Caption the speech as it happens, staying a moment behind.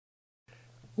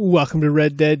Welcome to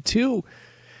Red Dead 2.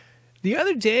 The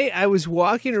other day I was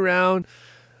walking around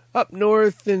up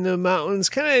north in the mountains,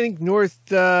 kind of I think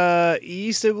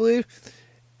northeast, I believe,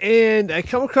 and I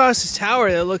come across this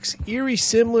tower that looks eerie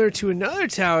similar to another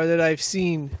tower that I've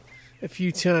seen a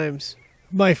few times.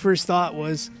 My first thought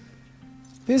was,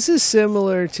 this is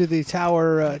similar to the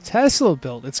tower Tesla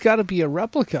built. It's got to be a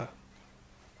replica.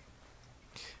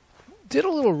 Did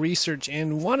a little research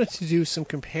and wanted to do some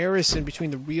comparison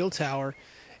between the real tower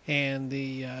and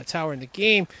the tower in the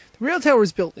game. The real tower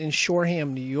was built in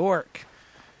Shoreham, New York,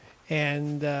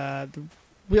 and the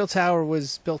real tower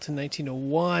was built in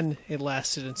 1901. It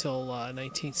lasted until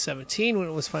 1917 when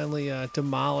it was finally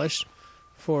demolished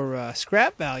for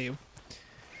scrap value.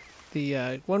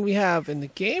 The one we have in the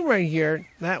game right here,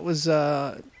 that was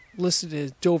listed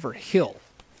as Dover Hill.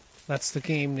 That's the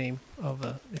game name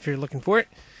of if you're looking for it.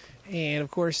 And of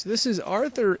course, this is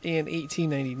Arthur in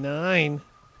 1899.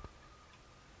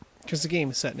 Because the game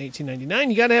is set in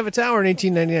 1899. You got to have a tower in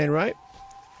 1899, right?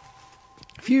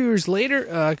 A few years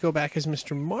later, go back as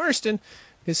Mr. Marston.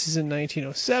 This is in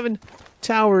 1907.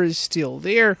 Tower is still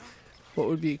there. What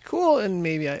would be cool, and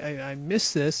maybe I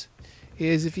missed this,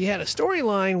 is if you had a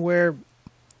storyline where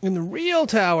in the real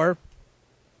tower,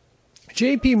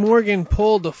 J.P. Morgan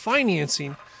pulled the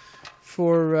financing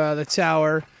for the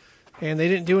tower, and they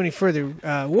didn't do any further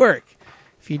work.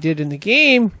 If you did in the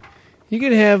game, you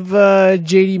could have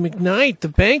J.D. McKnight, the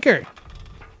banker,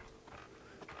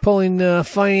 pulling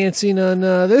financing on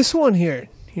this one here.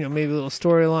 You know, maybe a little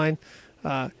storyline.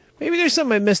 Maybe there's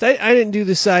something I missed. I didn't do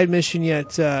the side mission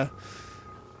yet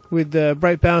with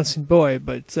Bright Bouncing Boy,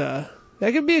 but that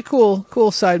could be a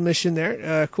cool side mission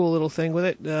there. Cool little thing with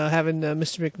it. Having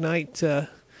Mr. McKnight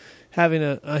having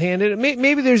a hand in it.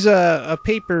 Maybe there's a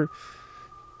paper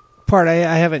part I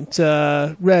haven't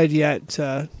read yet.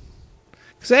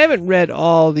 Because I haven't read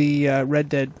all the Red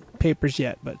Dead papers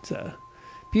yet, but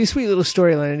be a sweet little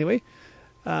storyline anyway.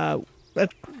 That's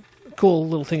a cool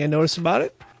little thing I noticed about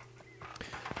it.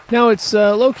 Now it's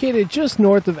located just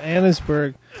north of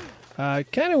Annesburg,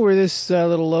 kind of where this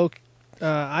little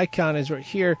icon is right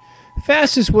here.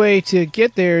 Fastest way to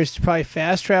get there is to probably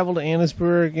fast travel to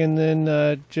Annesburg and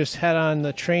then just head on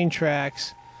the train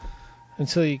tracks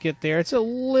until you get there. It's a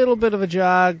little bit of a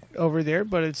jog over there,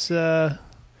 but it's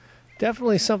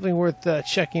definitely something worth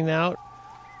checking out.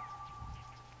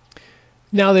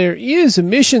 Now there is a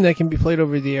mission that can be played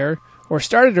over there, or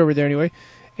started over there anyway,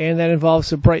 and that involves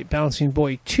the Bright Bouncing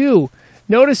Boy 2.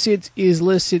 Notice it is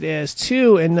listed as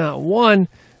 2 and not 1.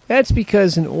 That's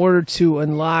because in order to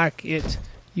unlock it,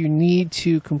 you need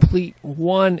to complete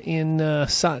 1 in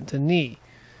Saint-Denis.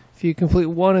 If you complete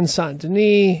 1 in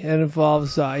Saint-Denis, it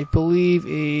involves, I believe,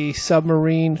 a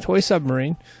submarine, toy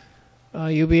submarine.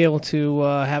 You'll be able to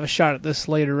have a shot at this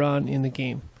later on in the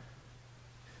game.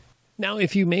 Now,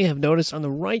 if you may have noticed on the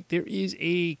right, there is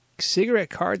a cigarette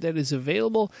card that is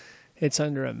available. It's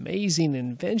under Amazing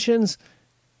Inventions,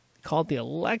 called the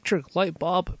Electric Light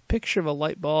Bulb. Picture of a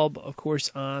light bulb, of course,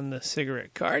 on the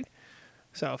cigarette card.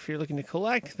 So if you're looking to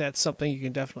collect, that's something you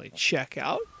can definitely check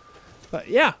out. But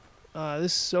yeah,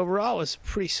 this overall is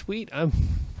pretty sweet.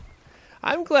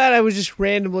 I'm glad I was just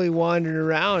randomly wandering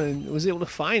around and was able to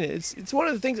find it. It's one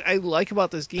of the things I like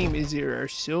about this game is there are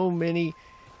so many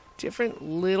different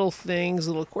little things,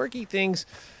 little quirky things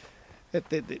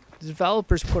that the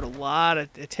developers put a lot of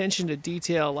attention to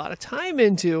detail, a lot of time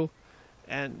into,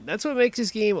 and that's what makes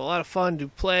this game a lot of fun to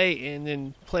play and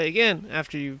then play again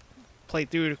after you've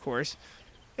played through it, of course.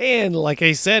 And like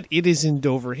I said, it is in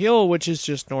Dover Hill, which is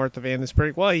just north of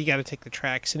Annesburg. Well, you got to take the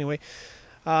tracks anyway.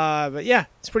 But yeah,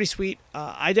 it's pretty sweet.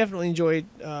 I definitely enjoyed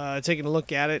taking a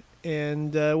look at it,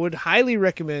 and would highly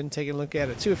recommend taking a look at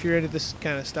it too if you're into this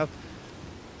kind of stuff.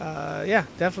 Yeah,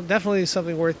 definitely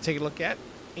something worth taking a look at.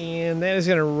 And that is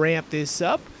going to wrap this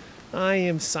up. I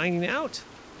am signing out.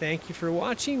 Thank you for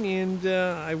watching, and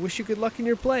I wish you good luck in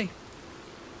your play.